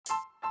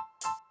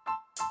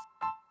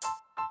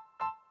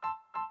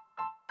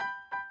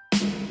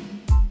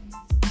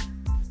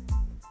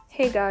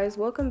Hey guys,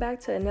 welcome back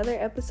to another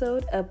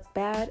episode of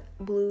Bad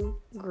Blue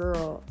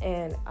Girl,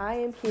 and I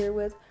am here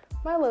with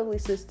my lovely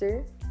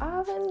sister,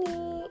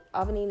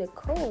 Avani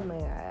Nicole,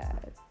 may I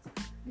add.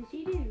 Did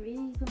she just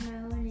really put my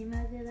whole name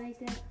out there like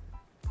that?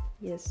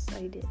 Yes,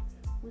 I did.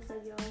 What's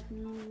up, y'all? It's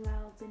me, Wow,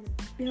 up in the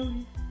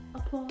building.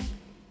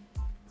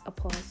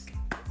 Applause.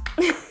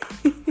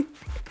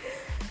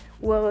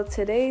 Well,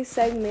 today's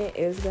segment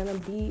is gonna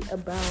be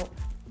about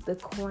the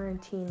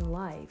quarantine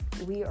life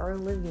we are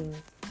living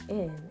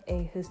in,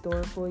 a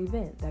historical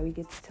event that we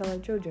get to tell our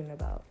children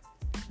about.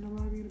 I'm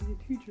not going to be a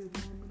teacher,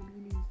 but I'm going to be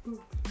in these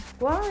books.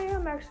 Well, I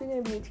am actually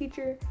going to be a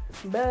teacher,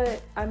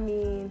 but I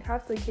mean,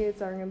 half the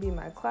kids are going to be in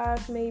my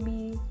class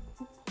maybe,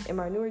 and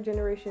my newer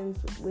generations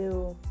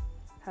will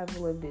have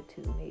lived it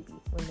too, maybe,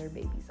 when they're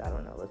babies. I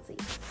don't know. Let's see.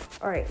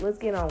 All right, let's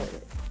get on with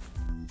it.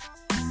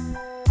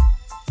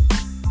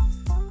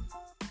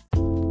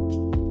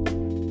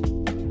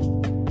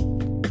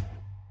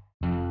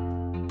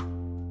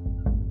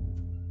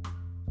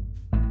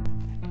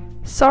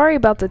 Sorry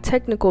about the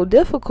technical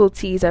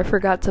difficulties. I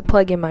forgot to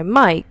plug in my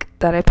mic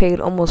that I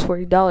paid almost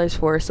 $40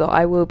 for, so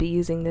I will be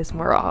using this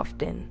more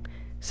often.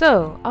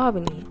 So,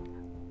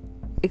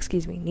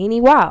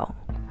 Nini Wow,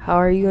 how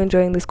are you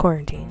enjoying this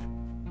quarantine?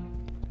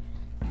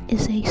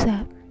 It's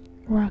ASAP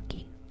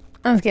Rocky.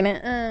 I'm just kidding.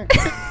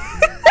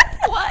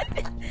 What?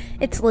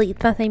 It's late.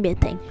 That's a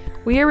bad thing.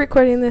 We are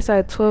recording this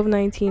at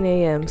 12:19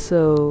 a.m.,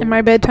 so... And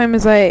my bedtime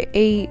is at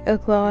 8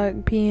 o'clock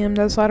p.m.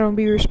 That's why I don't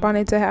be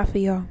responding to half of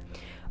y'all.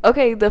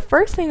 Okay, the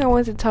first thing I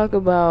want to talk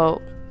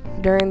about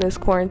during this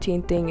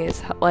quarantine thing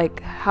is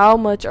like how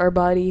much our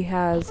body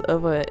has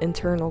of an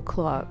internal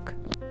clock.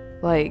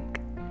 Like,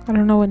 I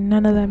don't know what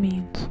none of that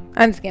means.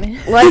 I'm just kidding.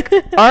 Like,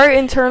 our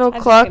internal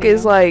clock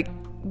is like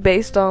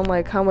based on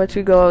like how much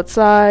we go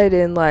outside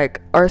and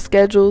like our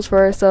schedules for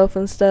ourselves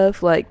and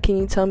stuff. Like, can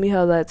you tell me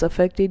how that's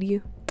affected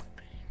you?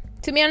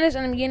 To be honest,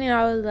 in the beginning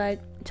I was like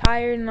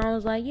tired and I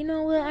was like, you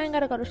know what, I ain't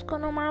gotta go to school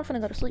no more. I'm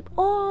finna go to sleep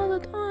all the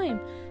time.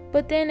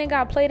 But then it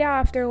got played out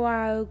after a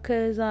while,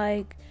 because,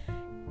 like,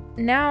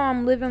 now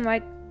I'm living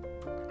like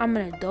I'm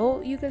an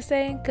adult, you could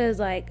say, because,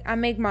 like, I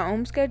make my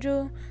own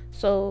schedule.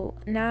 So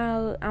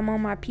now I'm on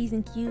my P's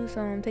and Q's,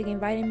 so I'm taking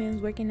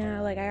vitamins, working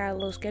out, like, I got a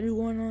little schedule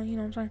going on, you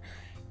know what I'm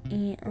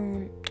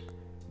saying?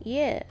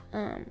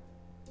 And,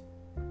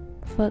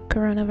 fuck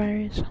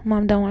coronavirus.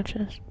 Mom, don't watch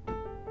this.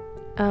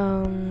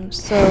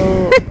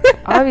 So,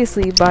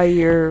 obviously, by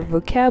your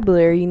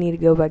vocabulary, you need to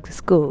go back to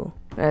school.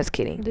 I was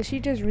kidding. Did she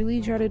just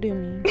really try to do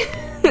me?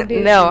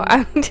 No,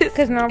 I'm just...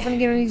 Because now I'm gonna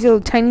get on these little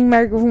tiny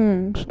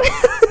microphones.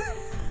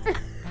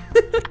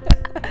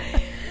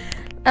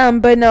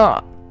 But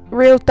no,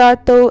 real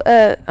thought though,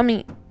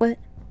 what?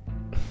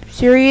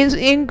 Serious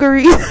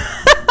inquiry.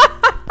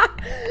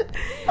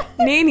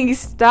 Nini,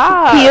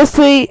 stop.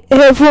 PSA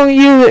headphone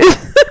users.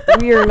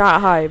 We are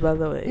not high, by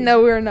the way.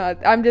 No, we're not.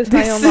 I'm just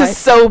high on life. This is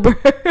sober.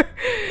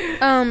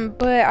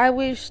 But I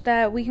wish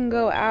that we can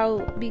go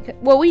out because,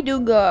 well, we do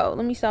go out.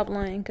 Let me stop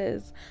lying,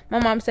 because my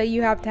mom said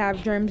you have to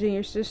have germs in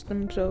your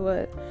system.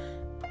 So,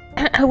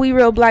 we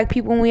real black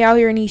people when we out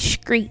here in these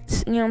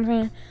streets. You know what I'm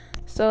saying?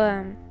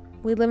 So,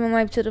 we living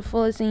life to the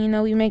fullest, and you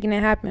know we making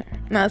it happen.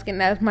 No, I was kidding.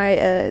 That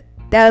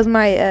was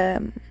my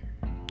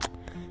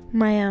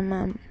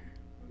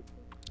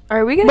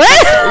Are we gonna?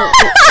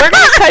 We're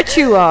gonna cut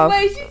you off.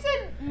 Wait, she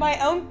said my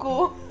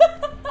uncle.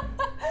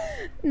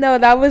 No,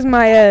 that was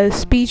my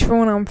speech for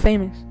when I'm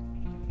famous.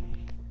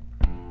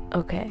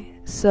 Okay,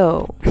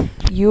 so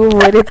you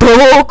avoided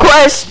the whole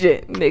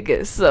question,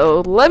 nigga.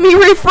 So let me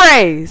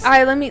rephrase.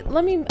 Alright, let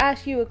me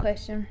ask you a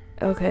question.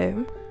 Okay.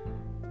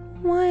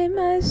 Why am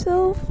I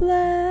so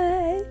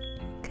fly?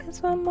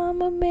 'Cause my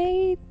mama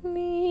made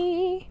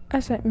me.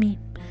 That's not me.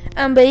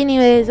 But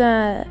anyways,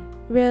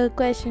 real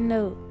question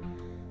though.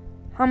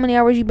 How many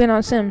hours you been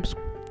on Sims?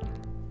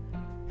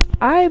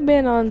 I've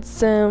been on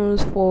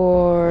Sims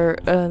for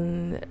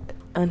an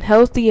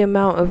unhealthy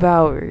amount of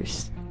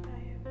hours,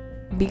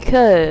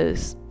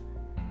 because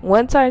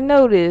once I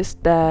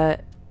noticed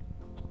that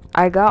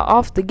I got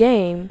off the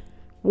game,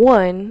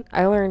 one,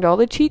 I learned all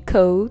the cheat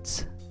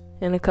codes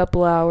in a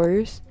couple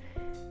hours.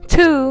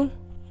 Two,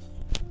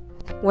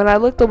 when I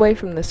looked away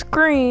from the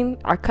screen,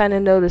 I kind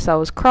of noticed I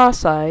was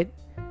cross-eyed.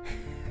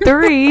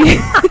 Three,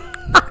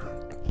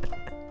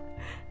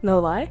 no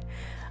lie.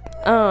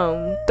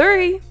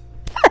 Three,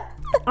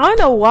 I don't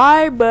know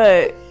why,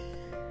 but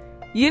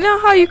you know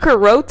how you could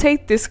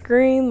rotate the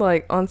screen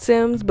like on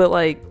Sims, but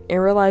like in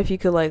real life you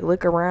could like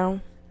look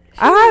around?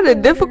 I had a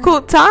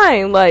difficult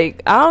time.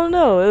 Like, I don't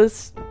know,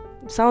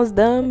 sounds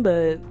dumb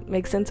but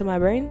makes sense in my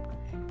brain.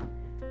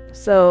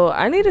 So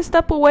I need to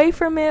step away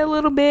from it a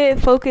little bit,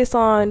 focus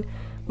on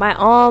my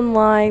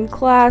online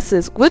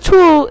classes, which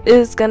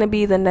is gonna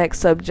be the next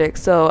subject.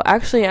 So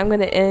actually I'm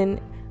gonna end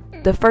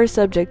the first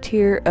subject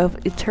here of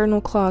eternal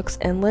clocks,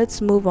 and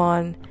let's move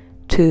on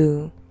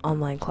to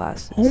online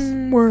classes.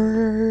 Homework.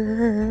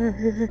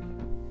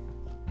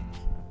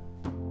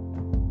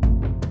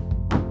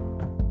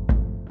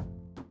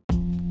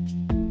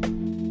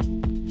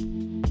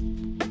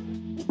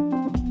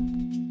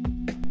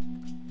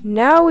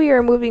 now we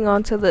are moving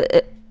on to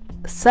the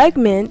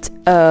segment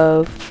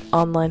of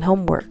online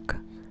homework.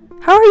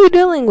 How are you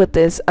dealing with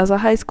this as a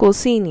high school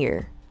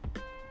senior?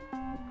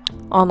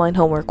 Online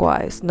homework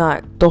wise,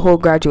 not the whole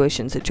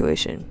graduation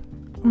situation.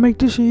 Make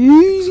this shit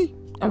easy.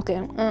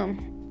 Okay.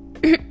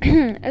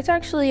 It's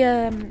actually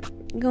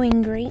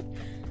going great.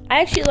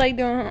 I actually like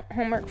doing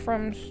homework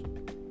from.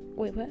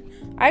 Wait, what?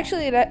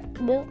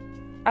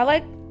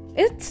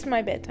 It's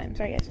my bedtime.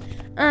 Sorry, guys.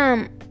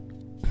 I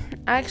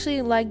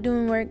actually like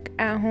doing work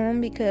at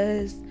home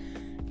because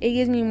it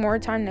gives me more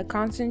time to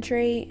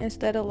concentrate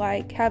instead of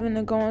like having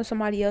to go on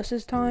somebody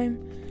else's time.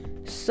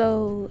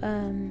 So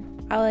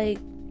I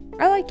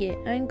like it.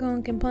 I ain't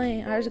gonna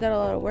complain. I just got a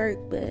lot of work,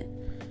 but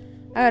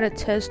I got a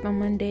test on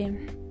Monday,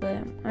 but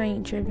I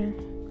ain't tripping.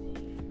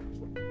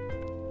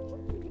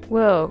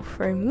 Well,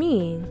 for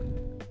me,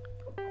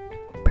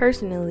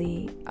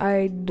 personally,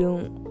 I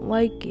don't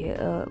like it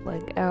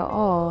like at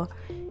all,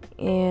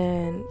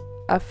 and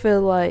I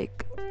feel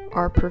like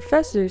our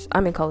professors,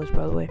 I'm in college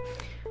by the way,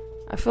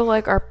 I feel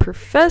like our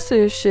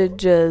professors should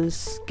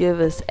just give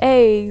us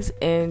A's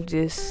and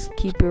just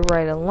keep it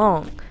right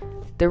along.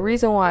 The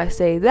reason why I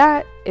say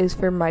that is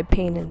for my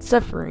pain and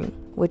suffering,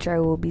 which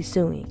I will be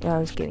suing. No, I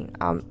was kidding.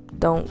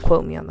 Don't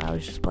quote me on that. I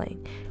was just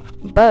playing.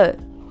 But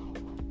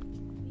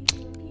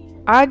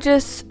I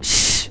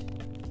just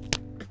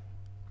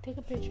Take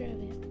a picture of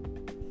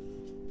it.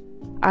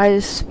 I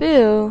just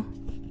feel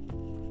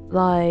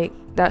like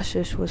that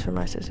shush was for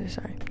my sister.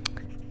 Sorry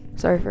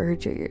for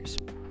hurt your ears.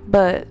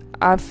 But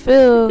I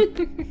feel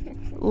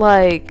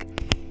like,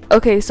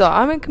 okay, so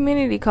I'm in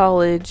community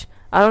college.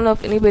 I don't know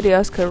if anybody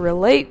else could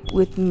relate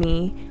with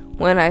me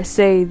when I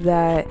say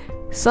that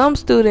some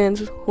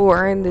students who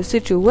are in this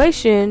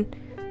situation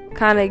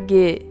kind of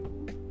get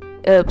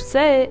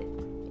upset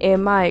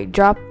and might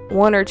drop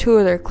one or two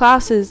of their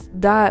classes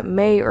that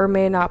may or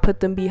may not put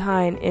them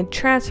behind in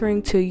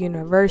transferring to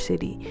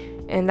university.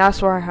 And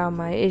that's where I have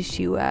my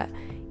issue at.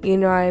 You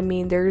know what I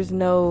mean? There's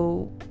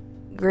no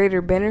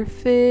greater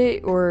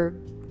benefit, or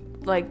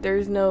like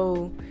there's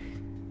no,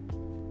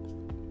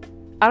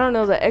 I don't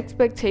know, the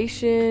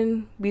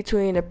expectation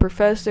between a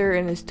professor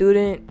and a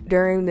student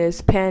during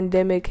this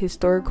pandemic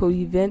historical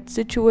event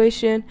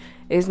situation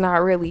is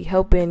not really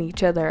helping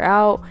each other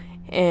out.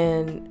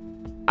 And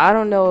I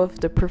don't know if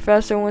the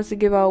professor wants to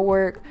give out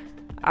work.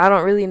 I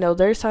don't really know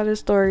their side of the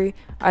story.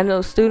 I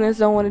know students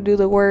don't want to do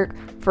the work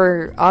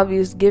for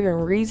obvious given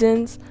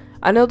reasons.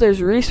 I know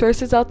there's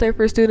resources out there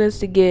for students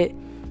to get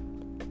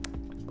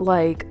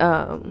like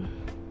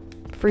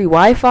free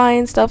Wi-Fi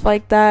and stuff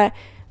like that,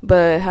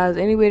 but has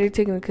anybody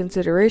taken into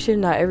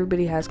consideration not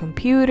everybody has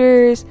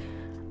computers?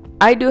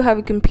 I do have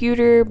a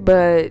computer,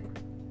 but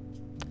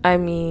I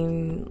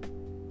mean,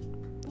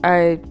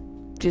 I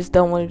just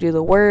don't want to do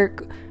the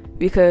work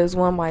because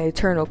when my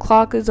eternal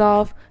clock is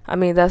off, I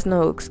mean, that's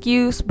no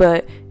excuse,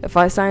 but if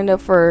I signed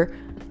up for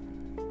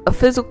a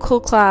physical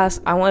class,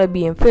 I want to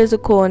be in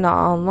physical and not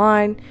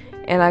online,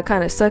 and I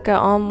kind of suck at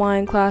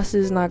online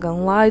classes, not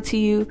gonna lie to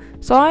you,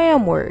 so I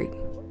am worried.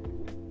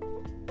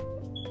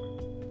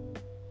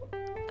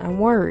 I'm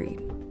worried.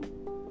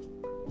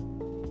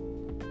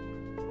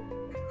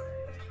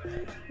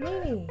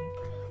 Mimi,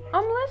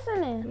 I'm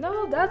listening.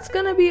 no, that's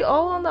gonna be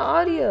all on the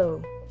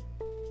audio.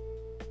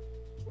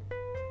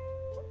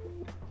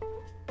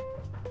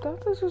 I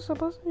thought this was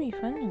supposed to be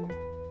funny.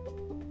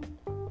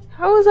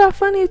 How is that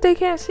funny if they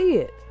can't see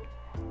it?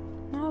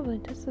 No,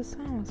 but just the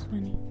sound was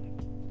funny.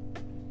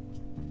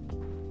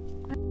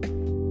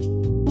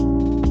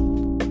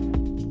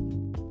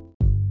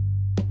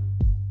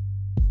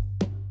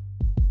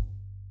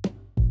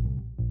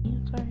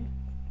 Sorry.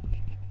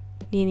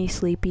 Nini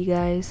sleepy,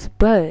 guys.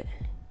 But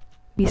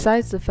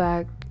besides the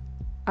fact,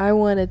 I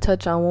want to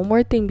touch on one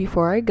more thing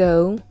before I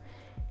go.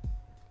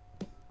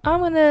 I'm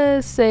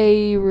gonna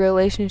say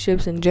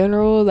relationships in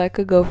general. That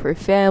could go for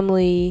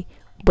family,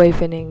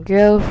 boyfriend and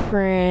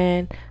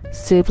girlfriend,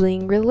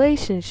 sibling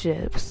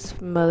relationships,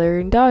 mother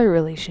and daughter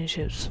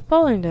relationships,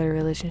 father and daughter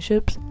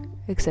relationships,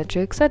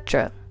 etc.,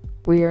 etc.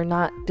 We are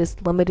not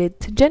just limited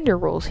to gender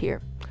roles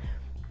here.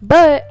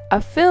 But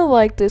I feel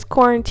like this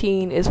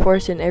quarantine is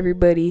forcing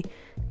everybody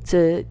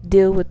to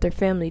deal with their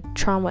family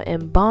trauma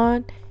and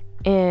bond,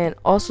 and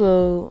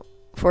also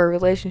for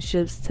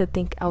relationships to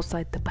think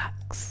outside the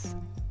box.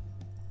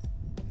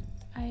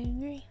 I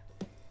agree.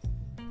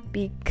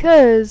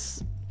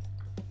 Because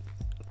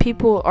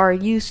people are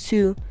used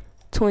to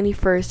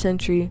 21st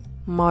century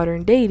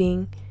modern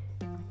dating,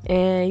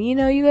 and you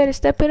gotta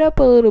step it up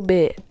a little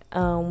bit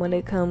when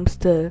it comes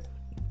to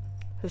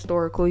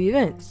historical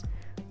events.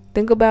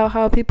 Think about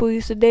how people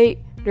used to date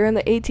during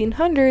the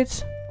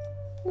 1800s,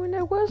 When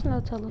there was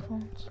no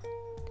telephones.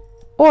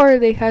 or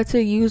they had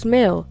to use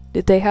mail.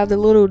 Did they have the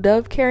little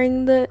dove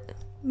carrying the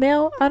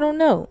mail? I don't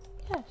know.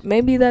 Yes.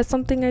 Maybe that's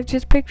something I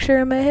just picture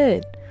in my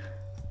head.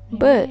 Maybe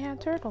But they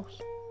had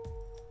turtles.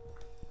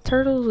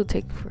 turtles would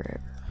take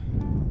forever.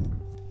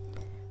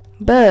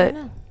 But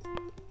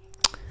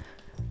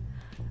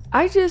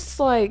I just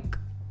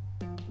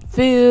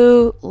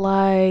feel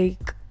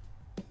like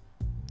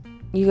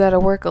you gotta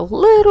work a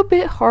little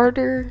bit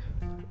harder.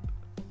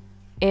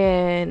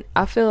 And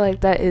I feel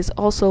like that is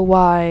also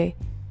why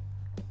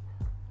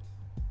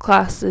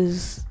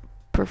classes,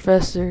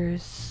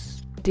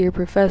 professors, dear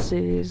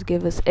professors,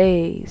 give us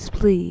A's,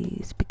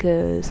 please,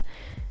 because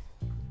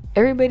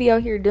everybody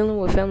out here dealing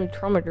with family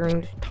trauma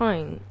during this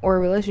time, or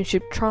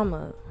relationship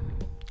trauma.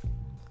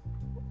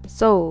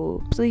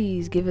 So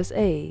please give us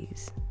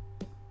A's.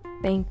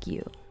 Thank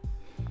you.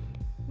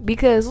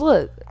 Because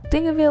look,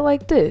 think of it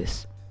like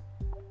this: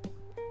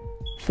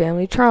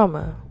 family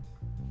trauma,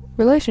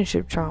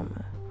 relationship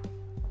trauma,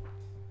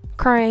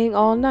 crying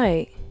all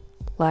night,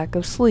 lack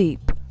of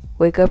sleep,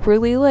 wake up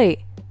really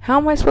late. How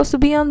am I supposed to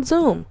be on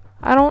Zoom?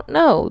 I don't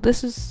know.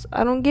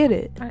 I don't get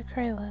it. I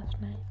cried last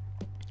night.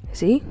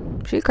 See?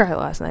 She cried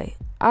last night.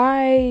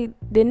 I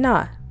did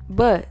not.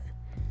 But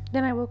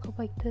Then I woke up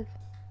like this.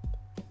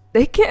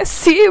 they can't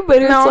see it,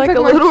 but it's No, I'm like a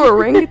talking about- little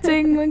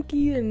orangutan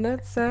monkey, and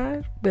that's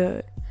sad.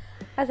 But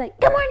I was like,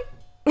 good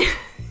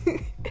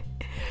morning.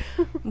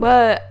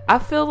 but I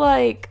feel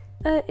like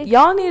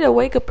y'all need to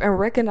wake up and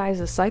recognize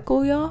the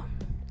cycle, y'all.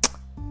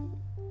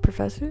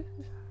 Professor.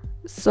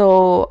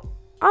 So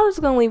I'm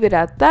just gonna leave it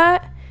at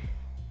that.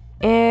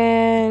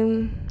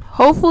 And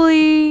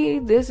hopefully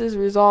this is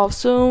resolved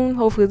soon.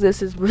 Hopefully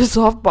this is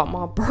resolved by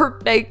my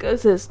birthday,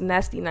 because it's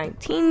nasty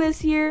 19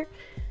 this year.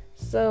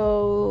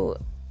 So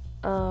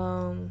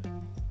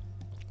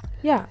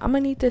yeah, I'm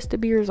gonna need this to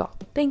be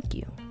resolved. Thank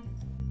you.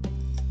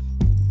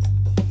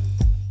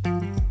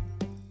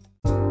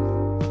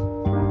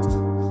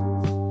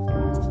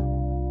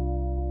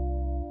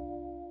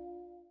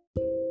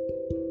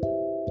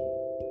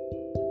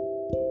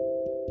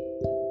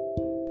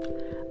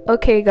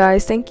 Okay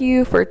guys, thank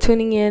you for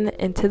tuning in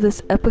into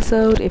this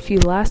episode. If you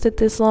lasted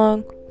this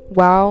long,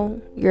 wow,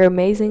 you're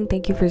amazing.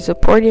 Thank you for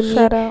supporting me.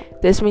 Shut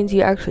up. This means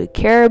you actually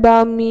care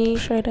about me.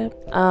 Shut up.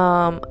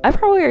 I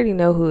probably already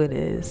know who it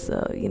is,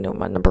 so you know,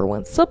 my number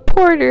one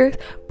supporters.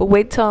 But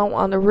wait till I'm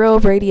on the real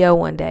radio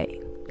one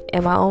day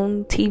and my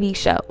own TV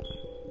show.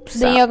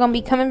 Then y'all gonna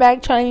be coming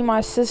back trying to be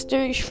my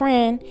sister's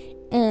friend,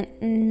 and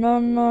no,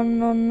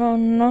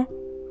 not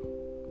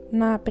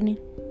happening.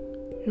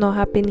 No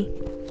happening.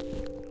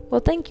 Well,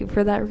 thank you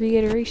for that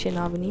reiteration,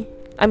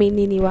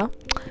 Nini. Wow.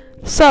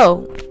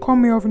 So, Call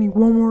me Avani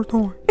one more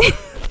time.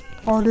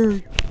 I dare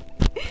you.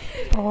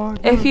 I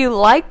dare if you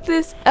like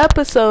this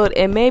episode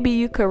and maybe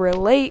you could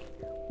relate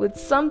with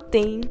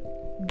something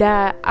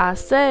that I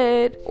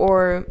said,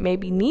 or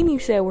maybe Nini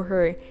said with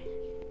her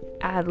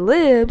ad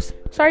libs,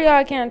 Sorry, y'all,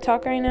 I can't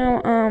talk right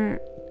now.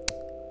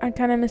 I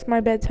kind of missed my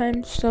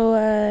bedtime,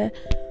 so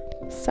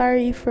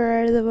sorry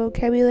for the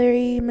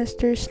vocabulary,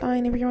 Mr.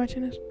 Stein, if you're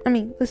watching this.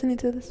 Listening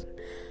to this.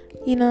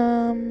 You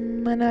know, I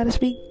know how to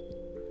speak.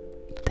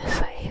 This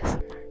is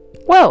ASMR.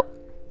 well,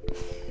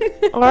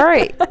 all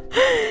right.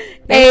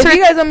 Hey, if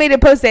you guys want me to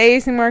post the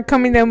ASMR,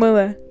 comment down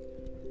below.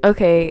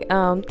 Okay,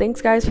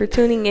 thanks guys for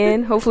tuning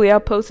in. Hopefully I'll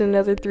post in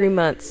another 3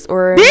 months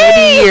or maybe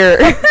a year.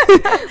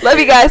 Love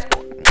you guys.